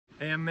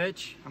Hey, I'm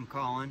Mitch. I'm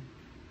Colin.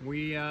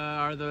 We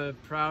are the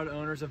proud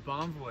owners of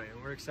Bonvoy,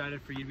 and we're excited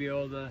for you to be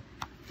able to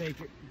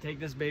take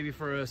this baby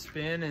for a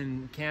spin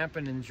and camp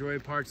and enjoy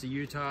parts of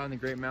Utah and the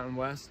Great Mountain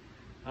West.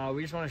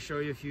 We just want to show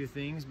you a few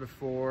things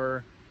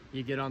before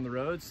you get on the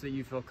road so that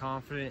you feel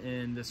confident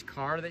in this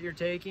car that you're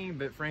taking,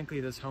 but frankly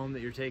this home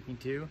that you're taking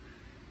too.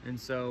 And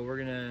so we're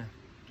gonna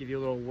give you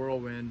a little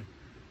whirlwind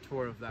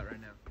tour of that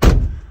right now.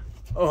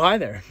 Oh, hi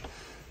there.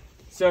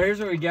 So here's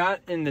what we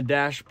got in the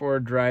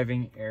dashboard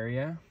driving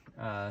area.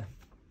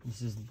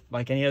 This is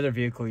like any other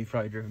vehicle you've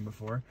probably driven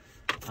before.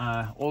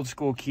 Old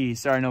school key.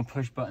 Sorry, no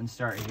push button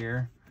start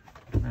here.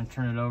 I'm gonna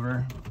turn it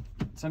over.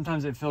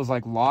 Sometimes it feels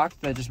like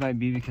locked. That just might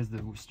be because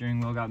the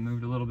steering wheel got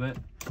moved a little bit.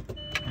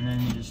 And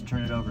then you just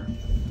turn it over.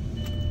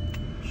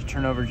 Should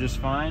turn over just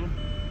fine.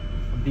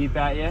 I'll beep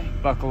at you.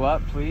 Buckle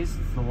up, please.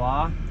 It's the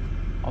law.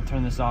 I'll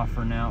turn this off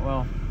for now.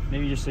 Well,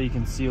 maybe just so you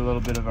can see a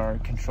little bit of our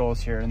controls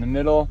here. In the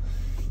middle,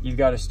 you've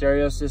got a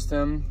stereo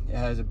system. It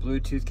has a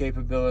Bluetooth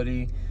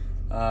capability.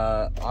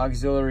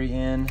 Auxiliary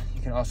in.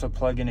 You can also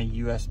plug in a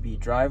USB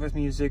drive with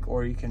music,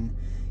 or you can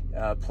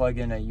plug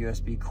in a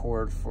USB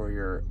cord for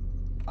your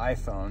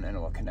iPhone and it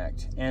will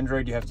connect.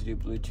 Android, you have to do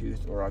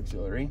Bluetooth or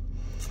auxiliary.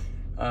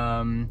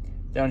 Down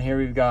here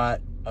we've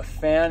got a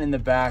fan in the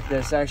back.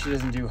 This actually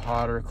doesn't do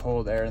hot or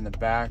cold air in the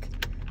back,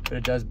 but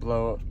it does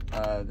blow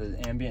the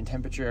ambient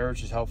temperature air,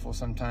 which is helpful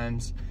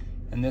sometimes.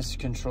 And this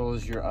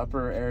controls your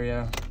upper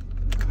area.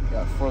 You've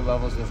got 4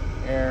 levels of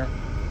air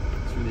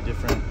through the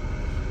different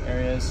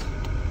areas.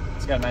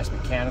 It's got a nice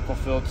mechanical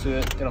feel to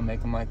it. It'll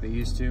make them like they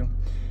used to.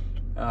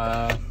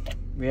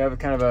 We have a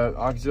kind of a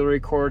auxiliary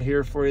cord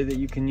here for you that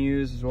you can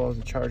use, as well as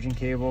a charging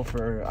cable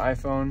for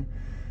iPhone.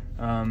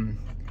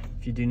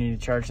 If you do need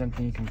to charge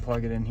something, you can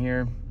plug it in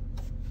here.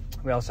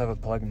 We also have a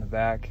plug in the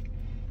back.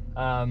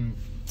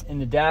 In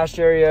the dash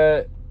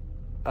area,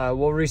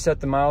 we'll reset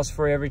the miles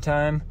for you every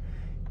time.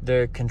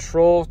 The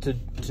control to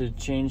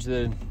change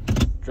the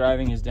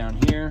driving is down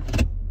here.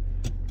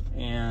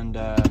 And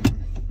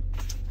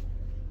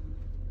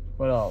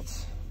what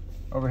else?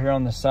 Over here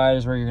on the side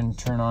is where you're going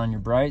to turn on your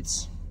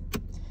brights.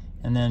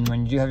 And then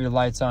when you do have your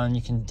lights on,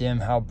 you can dim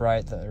how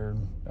bright or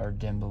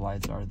dim the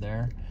lights are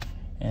there.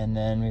 And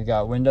then we've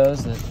got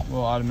windows that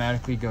will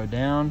automatically go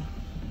down.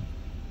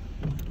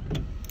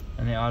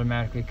 And they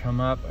automatically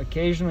come up.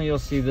 Occasionally you'll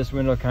see this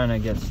window kind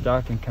of get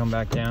stuck and come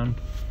back down.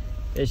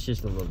 It's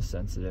just a little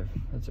sensitive.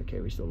 That's okay,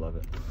 we still love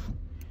it.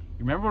 You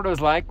remember what it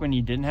was like when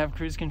you didn't have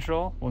cruise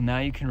control? Well, now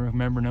you can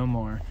remember no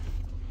more.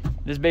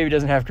 This baby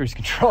doesn't have cruise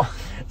control,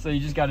 so you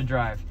just gotta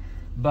drive.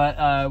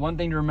 But one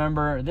thing to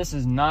remember, this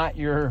is not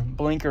your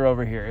blinker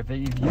over here. If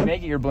you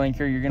make it your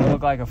blinker, you're gonna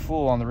look like a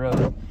fool on the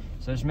road.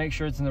 So just make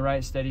sure it's in the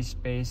right steady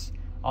space.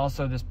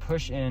 Also, this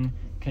push-in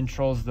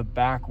controls the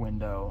back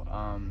window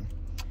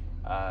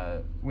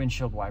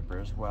windshield wiper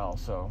as well.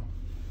 So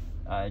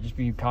just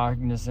be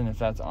cognizant if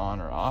that's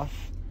on or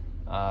off.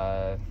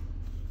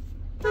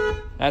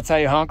 That's how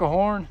you honk a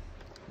horn.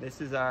 This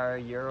is our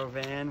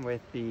Eurovan with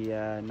the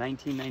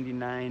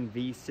 1999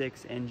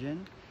 V6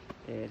 engine.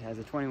 It has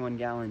a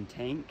 21-gallon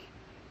tank,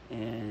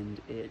 and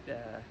it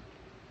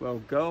will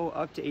go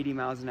up to 80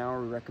 miles an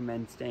hour. We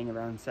recommend staying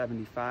around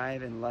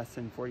 75 and less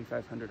than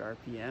 4,500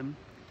 RPM.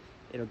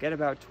 It'll get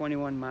about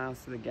 21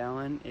 miles to the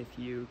gallon if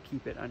you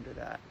keep it under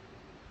that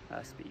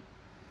speed.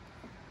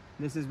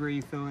 This is where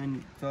you fill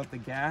up the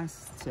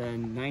gas. It's a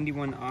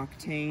 91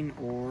 octane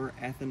or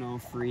ethanol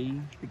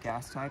free, the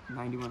gas type,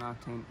 91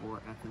 octane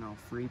or ethanol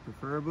free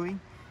preferably.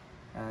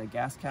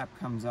 Gas cap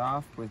comes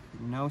off with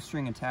no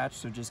string attached,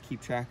 so just keep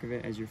track of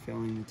it as you're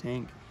filling the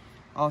tank.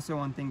 Also,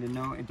 one thing to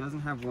note, it doesn't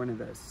have one of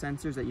the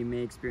sensors that you may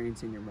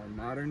experience in your more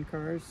modern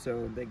cars,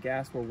 so the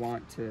gas will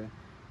want to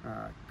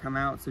come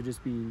out, so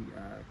just be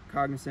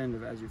cognizant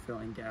of as you're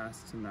filling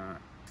gas to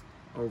not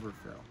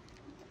overfill.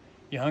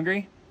 You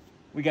hungry?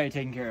 We got you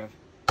taken care of.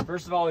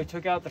 First of all, we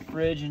took out the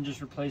fridge and just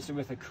replaced it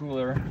with a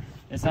cooler.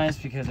 It's nice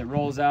because it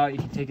rolls out, you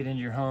can take it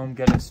into your home,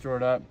 get it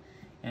stored up,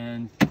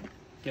 and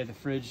get the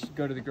fridge,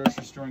 go to the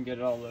grocery store and get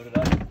it all loaded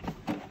up.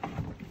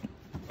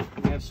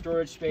 We have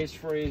storage space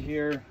for you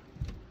here,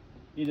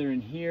 either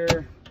in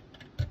here,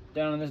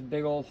 down in this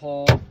big old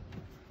hole.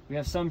 We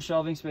have some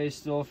shelving space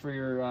still for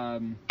your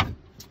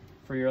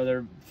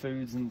other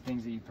foods and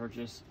things that you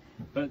purchase.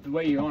 But the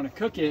way you want to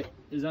cook it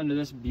is under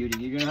this beauty.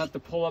 You're going to have to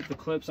pull up the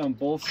clips on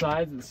both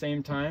sides at the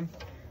same time.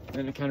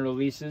 Then it kind of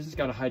releases. It's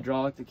got a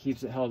hydraulic that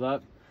keeps it held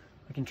up.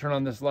 I can turn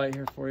on this light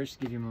here for you, just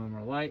to give you a little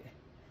more light.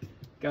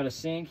 Got a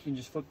sink, you can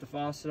just flip the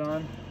faucet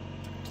on.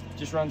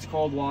 Just runs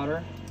cold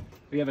water.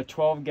 We have a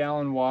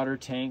 12-gallon water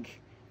tank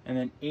and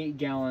an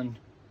 8-gallon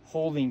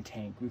holding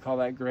tank. We call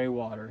that gray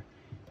water.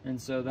 And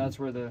so that's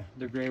where the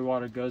gray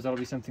water goes. That'll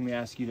be something we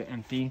ask you to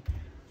empty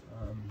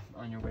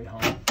on your way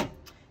home.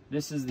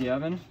 This is the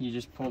oven. You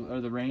just pull,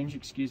 or the range,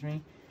 excuse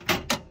me.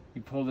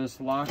 You pull this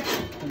lock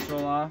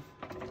control off.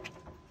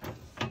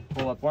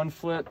 Pull up one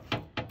flip.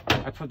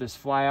 I put this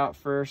fly out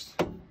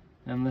first,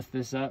 then lift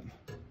this up.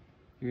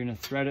 You're gonna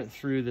thread it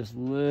through this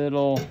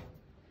little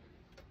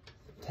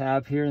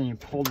tab here, and you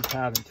pull the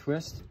tab and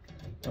twist.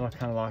 It'll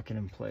kind of lock it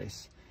in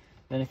place.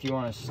 Then if you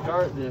want to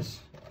start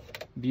this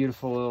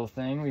beautiful little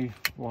thing,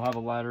 we'll have a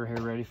ladder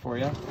here ready for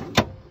you.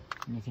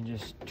 And you can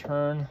just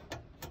turn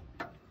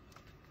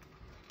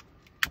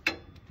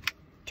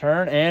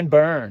and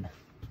burn.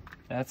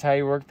 That's how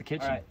you work the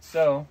kitchen. All right,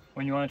 so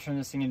when you want to turn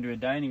this thing into a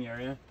dining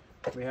area,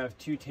 we have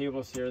 2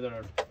 tables here that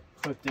are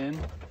clipped in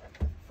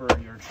for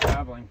your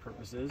traveling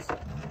purposes.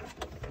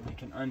 And you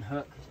can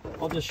unhook.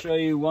 I'll just show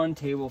you one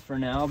table for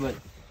now, but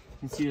you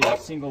can see there's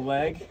a single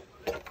leg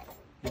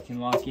you can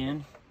lock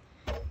in.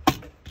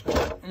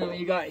 And then what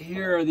you got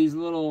here are these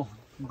little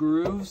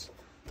grooves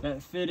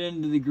that fit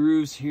into the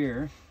grooves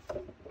here.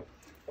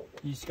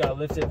 You just gotta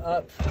lift it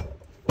up.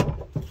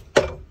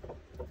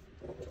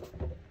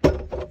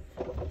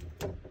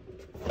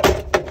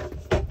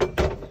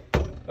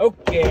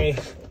 Okay.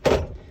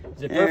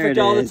 Is it perfect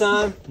all the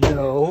time?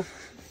 No.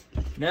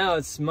 Now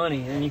it's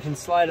money, and you can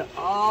slide it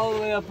all the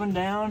way up and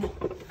down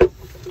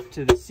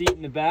to the seat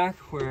in the back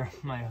where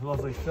my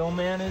lovely film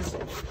man is.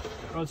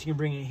 Or else you can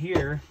bring it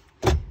here,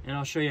 and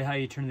I'll show you how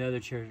you turn the other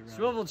chairs around.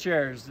 Swivel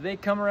chairs, did they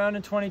come around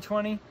in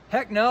 2020?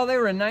 Heck no, they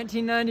were in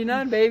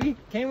 1999, baby.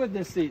 Came with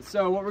this seat.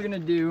 So what we're gonna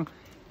do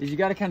is you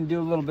gotta kind of do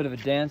a little bit of a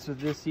dance with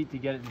this seat to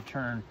get it to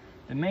turn.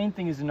 The main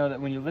thing is to know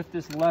that when you lift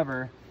this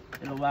lever,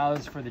 it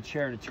allows for the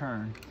chair to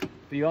turn.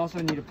 But you also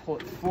need to pull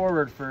it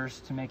forward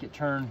first to make it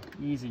turn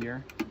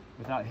easier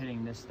without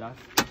hitting this stuff.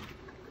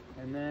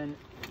 And then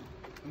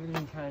you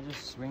can kind of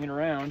just swing it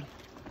around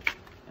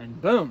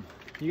and boom,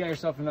 you got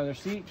yourself another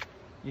seat.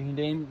 You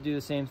can do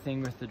the same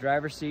thing with the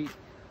driver's seat.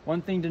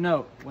 One thing to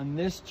note, when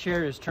this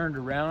chair is turned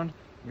around,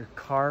 your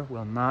car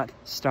will not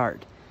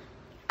start.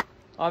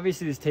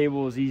 Obviously this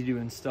table is easy to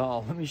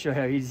install. Let me show you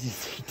how easy it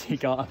is to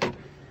take off.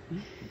 You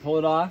pull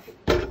it off.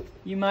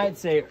 You might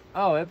say,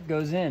 oh, it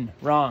goes in.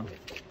 Wrong.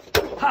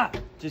 Ha!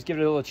 Just give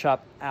it a little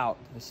chop out.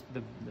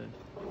 The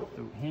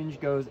hinge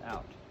goes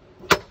out.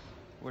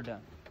 We're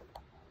done.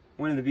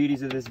 One of the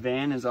beauties of this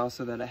van is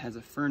also that it has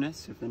a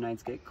furnace if the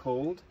nights get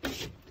cold.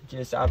 It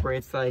just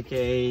operates like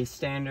a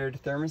standard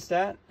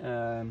thermostat.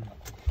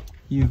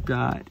 You've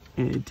got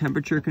a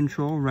temperature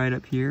control right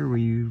up here where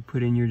you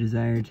put in your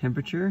desired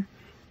temperature.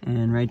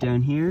 And right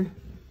down here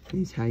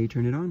is how you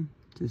turn it on.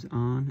 Just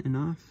on and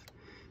off.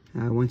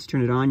 Once you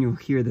turn it on, you'll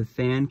hear the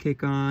fan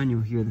kick on,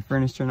 you'll hear the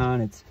furnace turn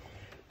on. It's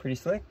pretty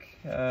slick.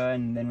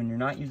 And then when you're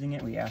not using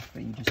it, we ask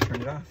that you just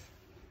turn it off.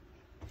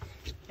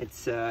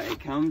 It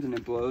comes and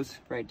it blows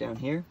right down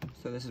here.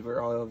 So this is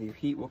where all of your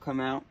heat will come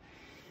out.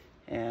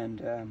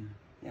 And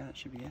yeah, that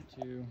should be it.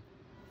 You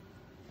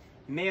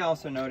may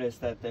also notice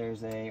that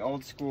there's a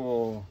old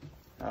school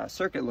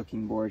circuit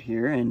looking board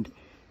here, and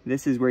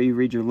this is where you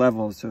read your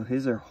levels. So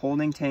here's our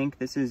holding tank.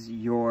 This is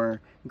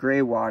your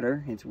gray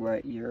water. It's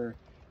what your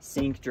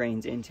sink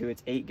drains into.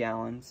 It's 8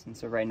 gallons, and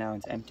so right now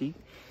it's empty.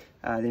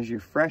 There's your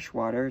fresh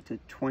water. It's a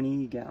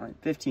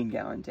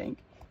 15-gallon tank,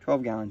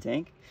 12-gallon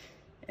tank,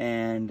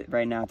 and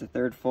right now it's a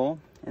third full.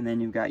 And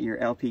then you've got your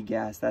LP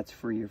gas. That's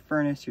for your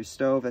furnace, your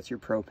stove. That's your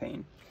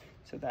propane.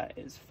 So that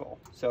is full.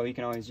 So you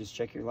can always just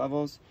check your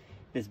levels.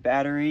 This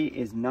battery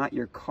is not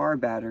your car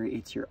battery.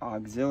 It's your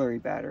auxiliary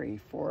battery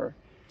for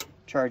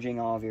charging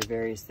all of your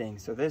various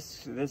things. So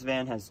this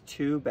van has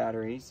 2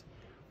 batteries.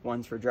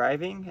 One's for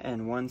driving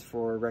and one's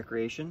for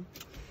recreation.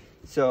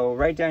 So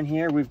right down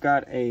here we've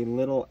got a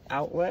little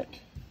outlet,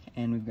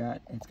 and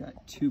it's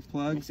got 2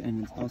 plugs,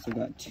 and it's also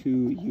got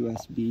 2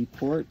 USB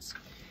ports.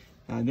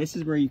 This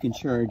is where you can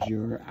charge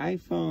your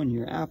iPhone,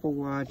 your Apple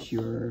Watch,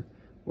 your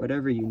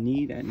whatever you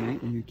need at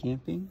night when you're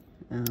camping.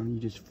 You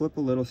just flip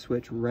a little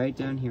switch right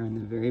down here on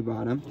the very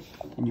bottom,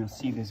 and you'll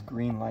see this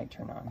green light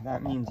turn on.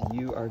 That means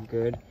you are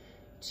good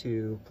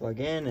to plug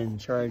in and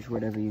charge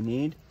whatever you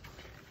need.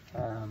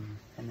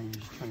 And then you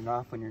just turn it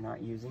off when you're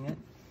not using it.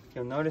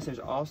 You'll notice there's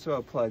also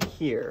a plug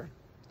here.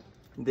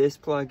 This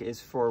plug is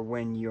for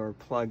when you're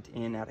plugged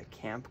in at a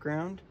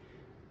campground.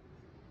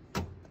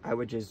 I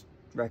would just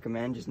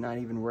recommend just not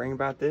even worrying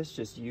about this.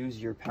 Just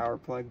use your power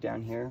plug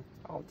down here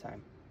all the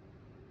time.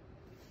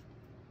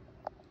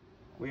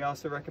 We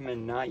also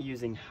recommend not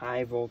using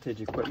high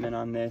voltage equipment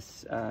on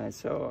this.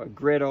 So a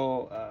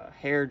griddle, a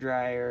hair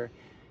dryer,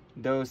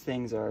 those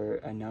things are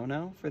a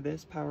no-no for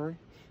this power.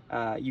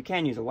 You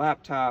can use a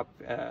laptop,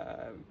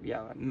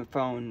 yeah,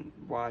 phone,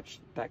 watch,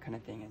 that kind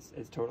of thing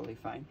is totally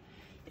fine.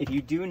 If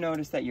you do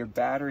notice that your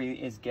battery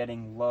is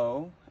getting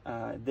low,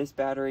 this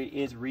battery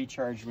is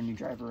recharged when you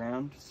drive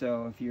around.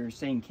 So if you're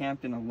staying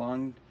camped in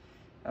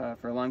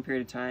for a long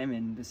period of time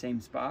in the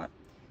same spot,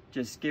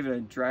 just give it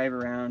a drive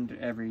around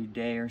every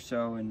day or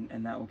so,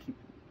 and that will keep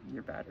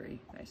your battery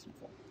nice and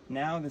full.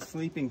 Now the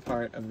sleeping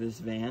part of this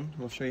van,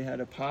 we'll show you how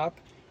to pop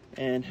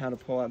and how to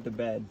pull out the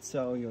bed.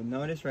 So you'll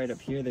notice right up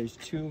here there's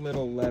 2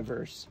 little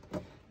levers.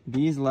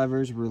 These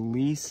levers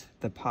release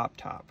the pop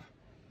top.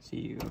 So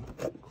you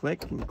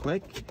click and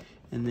click,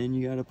 and then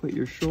you got to put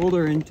your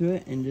shoulder into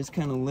it and just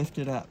kind of lift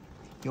it up.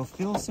 You'll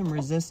feel some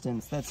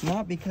resistance. That's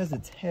not because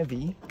it's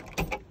heavy.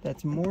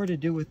 That's more to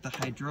do with the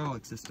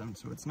hydraulic system.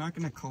 So it's not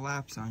going to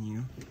collapse on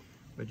you,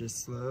 but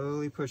just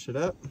slowly push it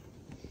up.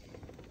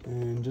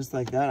 And just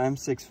like that, I'm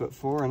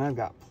 6'4" and I've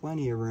got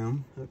plenty of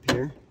room up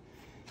here.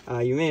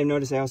 You may have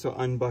noticed I also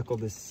unbuckled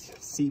this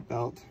seat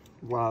belt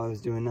while I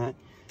was doing that.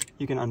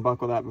 You can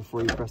unbuckle that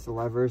before you press the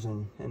levers,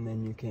 and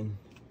then you can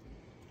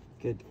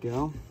good to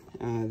go.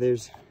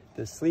 There's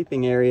the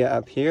sleeping area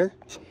up here.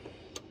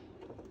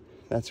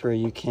 That's where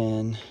you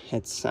can,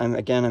 I'm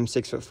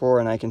 6'4"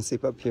 and I can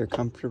sleep up here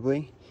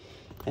comfortably.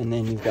 And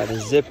then you've got a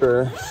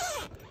zipper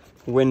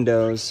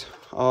windows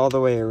all the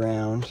way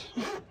around.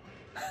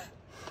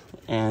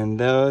 And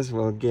those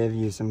will give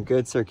you some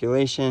good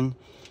circulation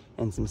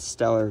and some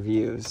stellar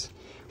views.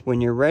 When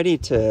you're ready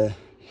to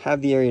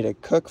have the area to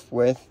cook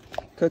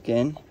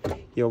in,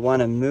 you'll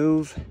want to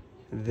move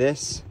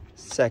this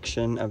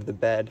section of the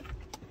bed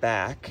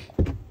back.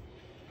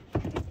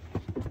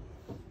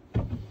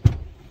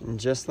 And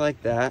just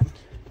like that,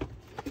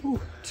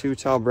 two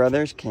tall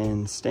brothers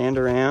can stand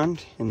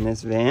around in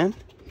this van,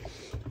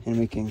 and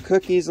we can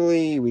cook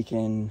easily, we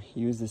can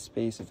use the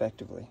space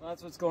effectively. Well,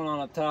 that's what's going on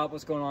up top.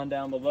 What's going on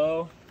down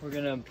below? We're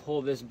gonna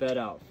pull this bed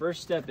out.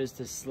 First step is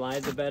to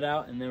slide the bed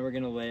out, and then we're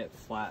gonna lay it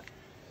flat.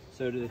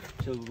 So to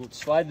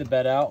slide the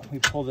bed out, we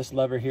pull this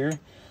lever here.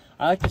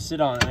 I like to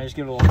sit on it. I just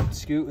give it a little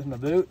scoot with my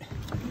boot,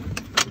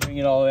 bring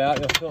it all the way out.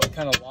 You'll feel it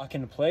kind of lock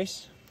into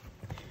place.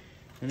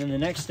 And then the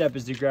next step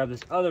is to grab this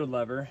other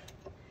lever,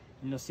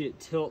 and you'll see it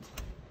tilt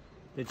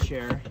the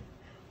chair.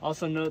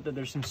 Also note that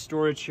there's some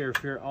storage here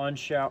if you're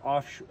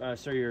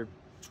your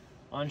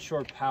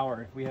onshore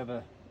power. We have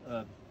a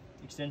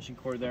extension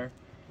cord there.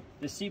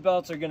 The seat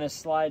belts are gonna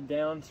slide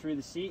down through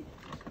the seat.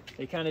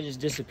 They kind of just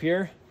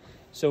disappear.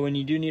 So when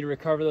you do need to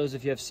recover those,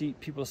 if you have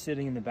people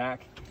sitting in the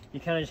back, you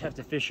kind of just have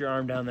to fish your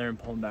arm down there and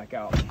pull them back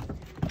out.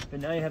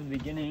 But now you have the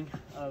beginning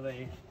of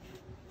a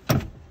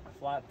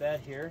flat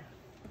bed here.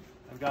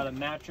 I've got a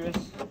mattress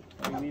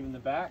that we leave in the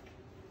back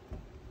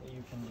that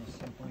you can just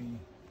simply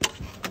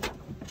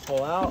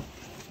pull out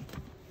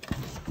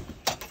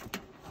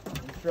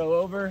and throw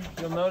over.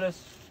 You'll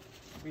notice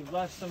we've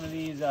left some of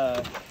these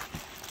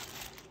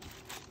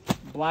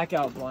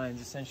blackout blinds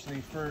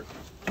essentially for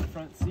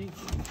front seats.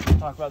 We'll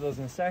talk about those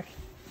in a sec.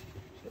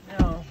 But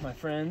now, my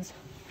friends,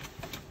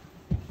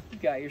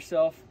 you've got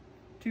yourself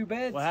two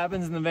beds. What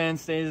happens in the van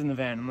stays in the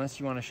van, unless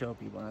you want to show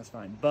people, and that's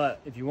fine. But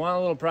if you want a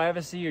little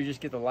privacy or just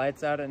get the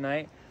lights out at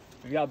night,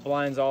 we've got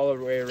blinds all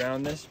the way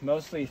around this,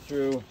 mostly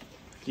through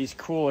these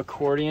cool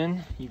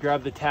accordion. You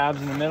grab the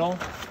tabs in the middle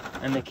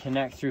and they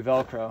connect through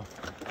Velcro.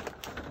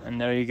 And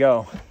there you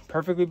go.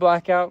 Perfectly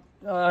blackout?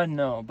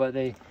 No, but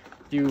they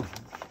do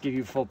give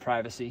you full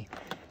privacy.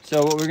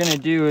 So what we're gonna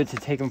do to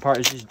take them apart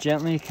is just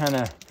gently kind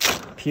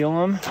of peel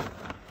them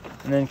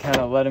and then kind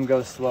of let them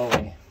go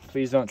slowly.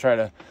 Please don't try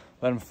to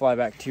let them fly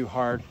back too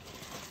hard.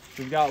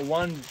 We've got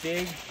one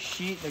big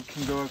sheet that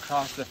can go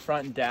across the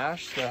front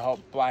dash to help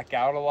black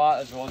out a lot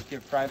as well as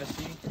give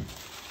privacy.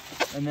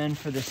 And then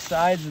for the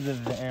sides of the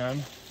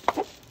van,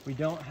 we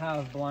don't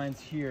have blinds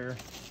here.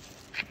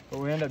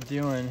 What we end up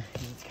doing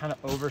is it's kind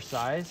of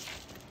oversized,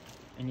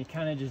 and you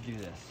kind of just do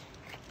this.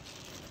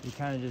 You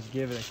kind of just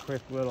give it a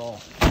quick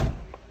little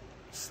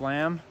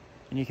slam,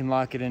 and you can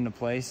lock it into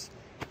place,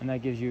 and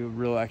that gives you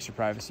real extra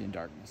privacy in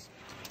darkness.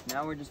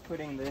 Now we're just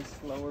putting this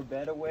lower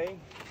bed away.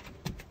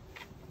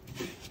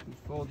 We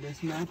fold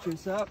this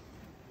mattress up.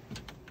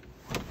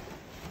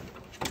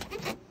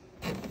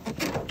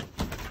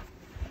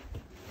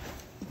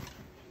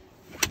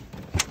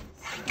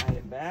 Slide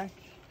it back.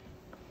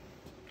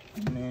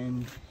 And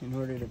then in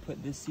order to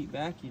put this seat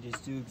back, you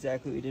just do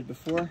exactly what we did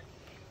before.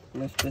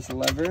 Lift this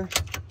lever,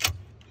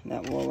 and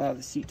that will allow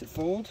the seat to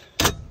fold.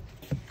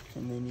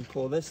 And then you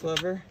pull this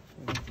lever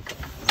and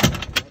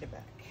slide it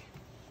back.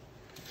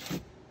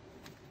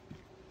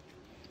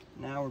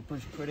 Now we're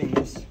just putting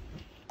this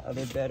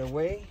other bed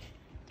away.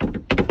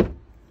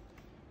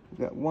 We've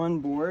got one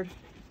board.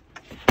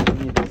 You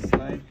need to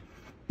slide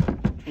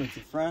towards the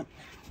front.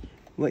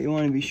 What you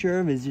want to be sure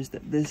of is just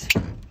that this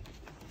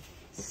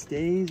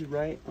stays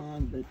right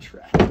on the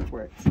track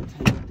where it's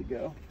intended to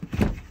go.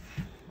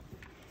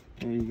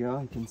 There you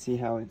go. You can see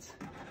how it's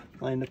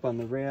lined up on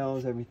the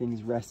rails.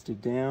 Everything's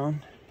rested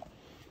down.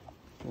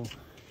 We'll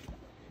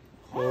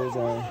close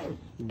our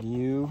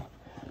view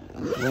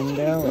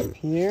window up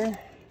here.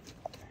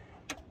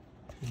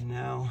 And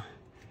now,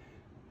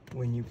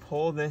 when you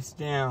pull this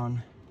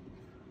down,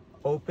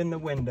 open the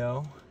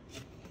window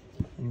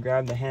and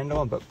grab the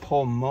handle, but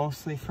pull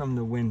mostly from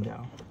the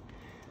window.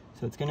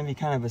 So it's gonna be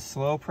kind of a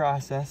slow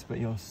process, but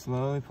you'll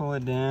slowly pull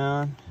it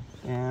down,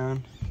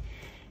 and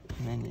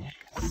then you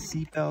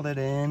seatbelt it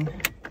in.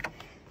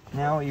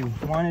 Now what you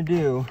wanna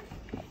do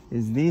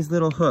is these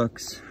little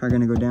hooks are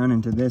gonna go down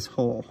into this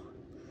hole.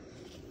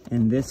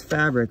 And this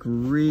fabric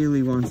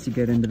really wants to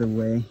get in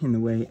the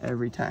way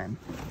every time.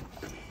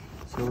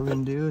 So what we're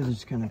gonna do is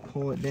just kind of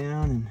pull it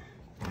down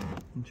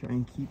and try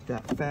and keep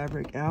that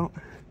fabric out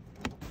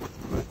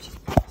as much as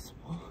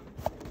possible.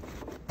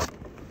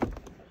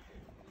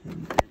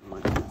 And then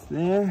once it's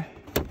there,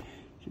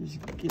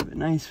 just give it a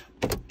nice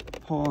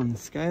pull on the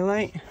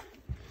skylight.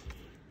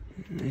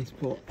 Nice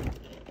pull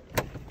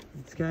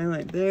on the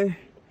skylight there.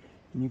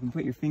 And you can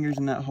put your fingers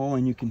in that hole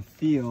and you can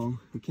feel,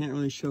 we can't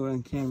really show it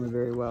on camera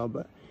very well,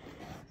 but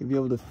you'll be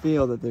able to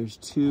feel that there's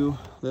two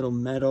little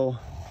metal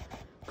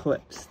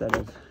clips that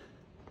are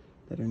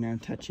now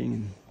touching,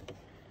 and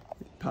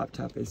the pop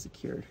top is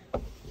secured.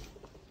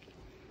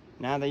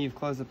 Now that you've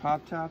closed the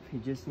pop top, you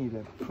just need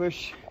to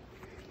push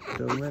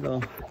the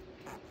little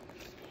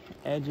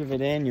edge of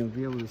it in. You'll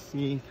be able to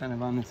see kind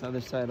of on this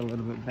other side a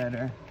little bit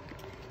better.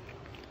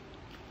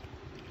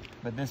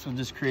 But this will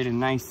just create a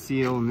nice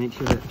seal and make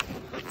sure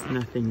that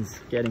nothing's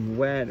getting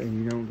wet or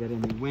you don't get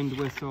any wind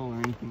whistle or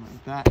anything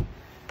like that.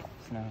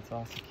 So now it's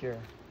all secure.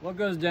 What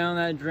goes down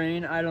that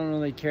drain, I don't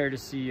really care to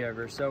see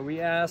ever. So we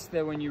ask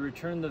that when you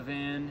return the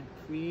van,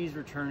 please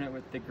return it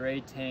with the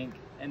gray tank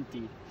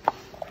empty.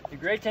 The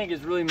gray tank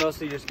is really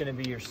mostly just going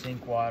to be your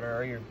sink water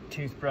or your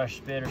toothbrush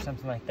spit or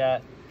something like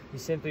that. You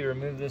simply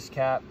remove this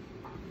cap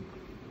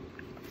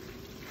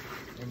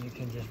and you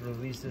can just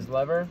release this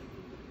lever.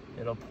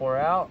 It'll pour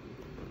out,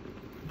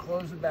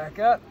 close it back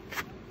up,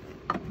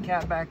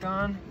 cap back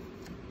on,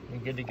 you're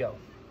good to go.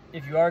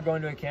 If you are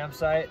going to a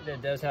campsite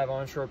that does have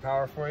onshore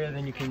power for you,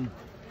 then you can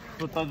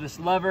flip up this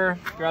lever,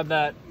 grab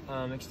that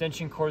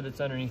extension cord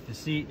that's underneath the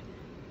seat,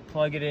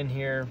 plug it in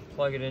here,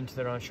 plug it into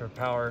their onshore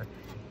power.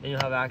 Then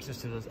you'll have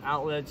access to those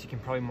outlets. You can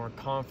probably more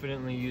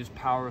confidently use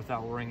power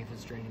without worrying if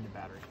it's draining the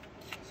battery.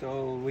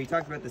 So we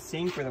talked about the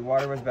sink where the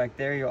water was back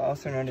there. You'll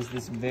also notice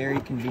this very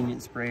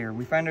convenient sprayer.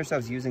 We find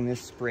ourselves using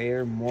this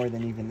sprayer more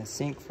than even the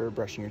sink for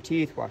brushing your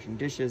teeth, washing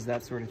dishes,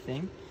 that sort of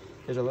thing.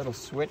 There's a little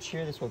switch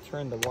here. This will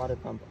turn the water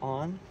pump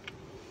on.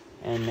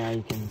 And now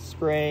you can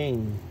spray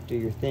and do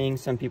your thing.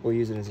 Some people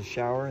use it as a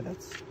shower.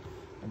 That's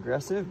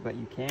aggressive, but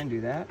you can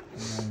do that.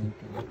 And then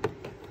you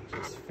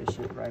can just fish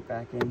it right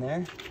back in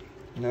there.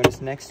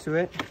 Notice next to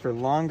it, for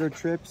longer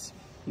trips,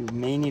 you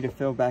may need to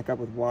fill back up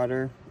with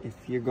water. If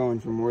you're going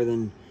for more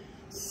than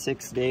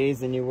 6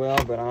 days, then you will,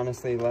 but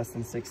honestly, less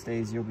than 6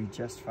 days, you'll be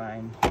just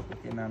fine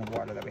with the amount of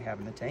water that we have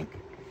in the tank.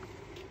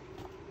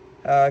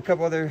 A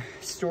couple other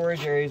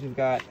storage areas we've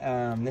got.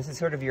 This is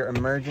sort of your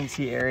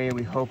emergency area.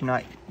 We hope you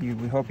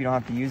don't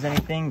have to use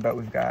anything, but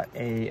we've got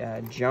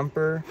a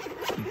jumper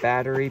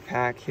battery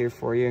pack here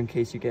for you in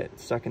case you get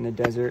stuck in the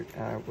desert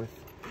with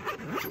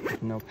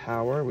no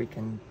power. We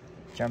can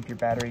jump your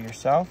battery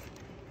yourself.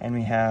 And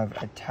we have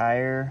a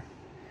tire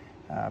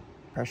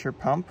pressure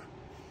pump,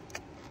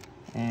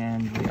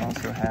 and we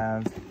also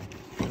have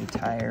a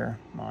tire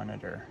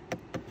monitor,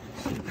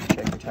 so you can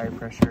check your tire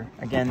pressure.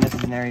 Again, this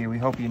is an area we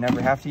hope you never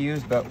have to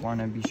use, but want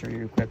to be sure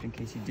you're equipped in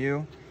case you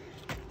do.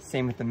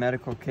 Same with the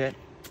medical kit.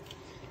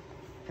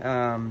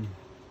 The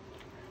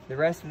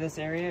rest of this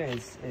area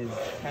is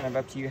kind of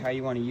up to you how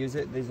you want to use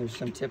it. These are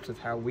some tips of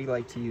how we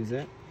like to use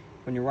it.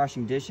 When you're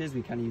washing dishes,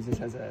 we kind of use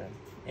this as a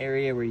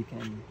area where you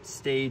can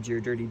stage your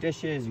dirty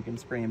dishes, you can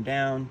spray them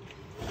down.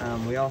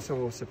 We also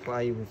will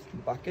supply you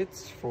with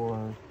buckets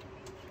for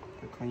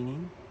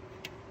cleaning.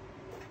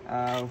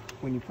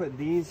 When you put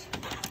these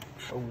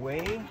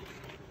away,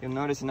 you'll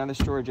notice another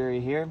storage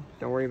area here.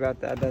 Don't worry about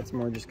that. That's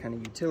more just kind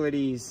of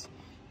utilities,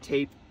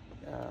 tape,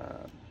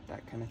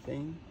 that kind of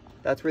thing.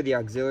 That's where the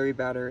auxiliary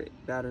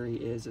battery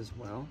is as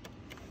well.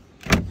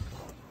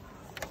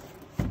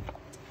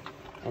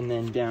 And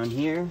then down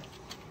here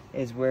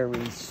is where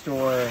we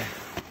store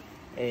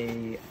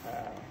a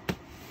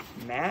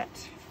mat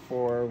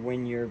for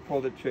when you're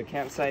pulled up to a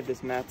campsite.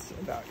 This mat's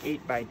about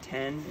 8 by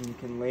 10, and you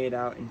can lay it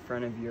out in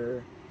front of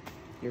your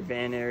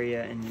van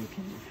area, and you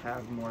can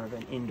have more of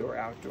an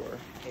indoor-outdoor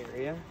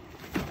area.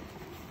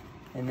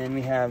 And then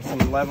we have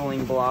some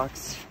leveling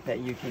blocks that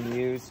you can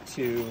use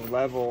to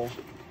level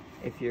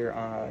if you're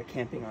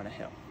camping on a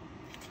hill.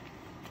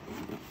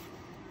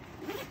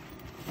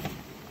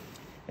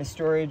 A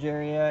storage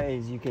area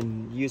is you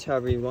can use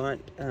however you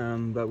want,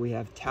 but we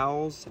have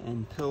towels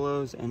and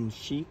pillows and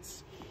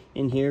sheets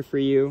in here for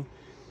you.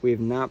 We have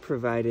not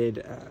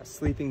provided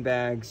sleeping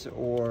bags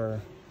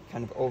or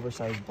kind of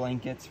oversized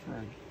blankets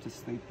to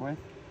sleep with.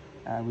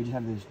 We just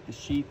have the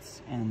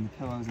sheets and the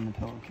pillows and the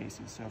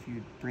pillowcases. So if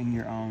you bring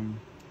your own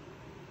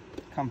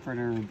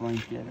comforter,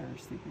 blanket, or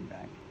sleeping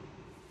bag.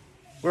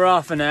 We're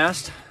often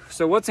asked,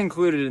 so what's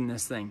included in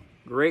this thing?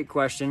 Great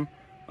question.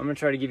 I'm gonna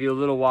try to give you a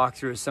little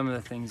walkthrough of some of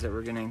the things that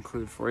we're gonna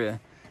include for you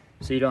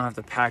so you don't have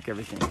to pack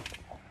everything.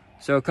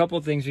 So a couple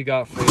of things we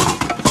got for you.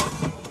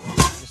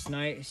 This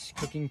nice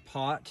cooking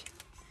pot.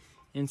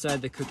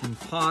 Inside the cooking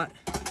pot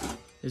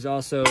is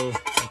also a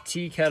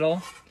tea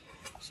kettle,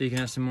 so you can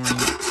have some morning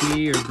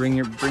tea or bring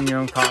your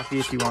own coffee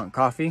if you want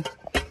coffee.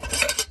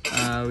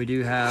 We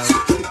do have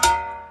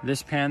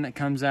this pan that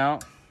comes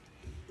out.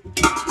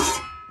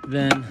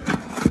 Then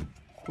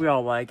we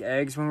all like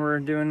eggs when we're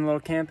doing a little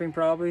camping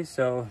probably,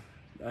 so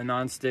a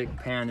non-stick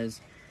pan is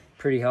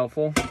pretty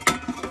helpful.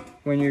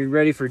 When you're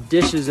ready for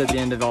dishes at the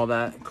end of all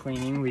that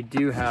cleaning, we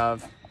do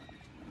have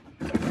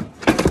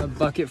a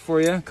bucket for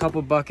you, a couple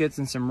buckets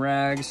and some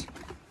rags.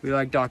 We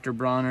like Dr.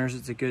 Bronner's,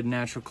 it's a good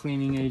natural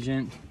cleaning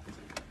agent.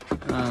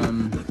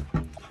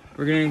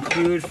 We're gonna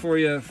include for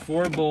you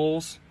 4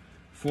 bowls,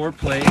 4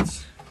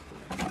 plates.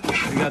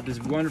 We got this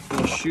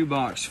wonderful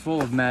shoebox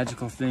full of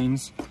magical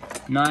things.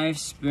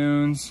 Knives,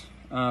 spoons,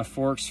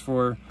 forks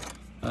for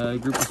a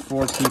group of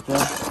 4 people.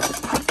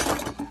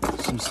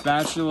 some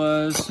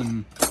spatulas,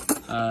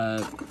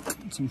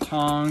 some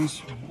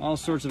tongs, all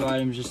sorts of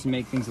items just to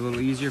make things a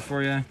little easier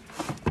for you.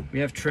 We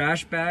have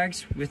trash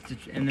bags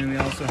and then we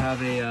also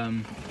have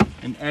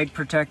an egg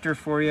protector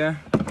for you.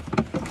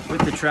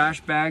 With the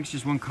trash bags,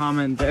 just one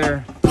comment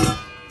there.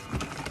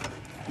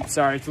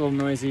 Sorry, it's a little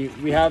noisy.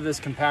 We have this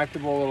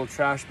compactable little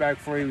trash bag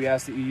for you. We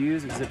ask that you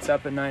use. It zips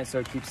up at night so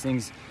it keeps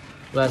things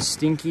less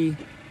stinky,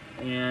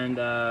 and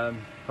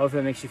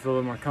hopefully that makes you feel a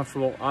little more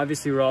comfortable.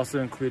 Obviously, we're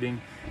also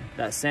including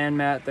that sand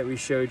mat that we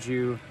showed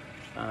you,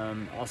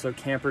 also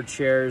camper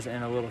chairs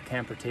and a little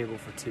camper table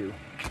for two.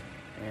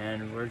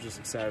 And we're just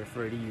excited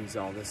for you to use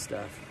all this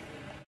stuff.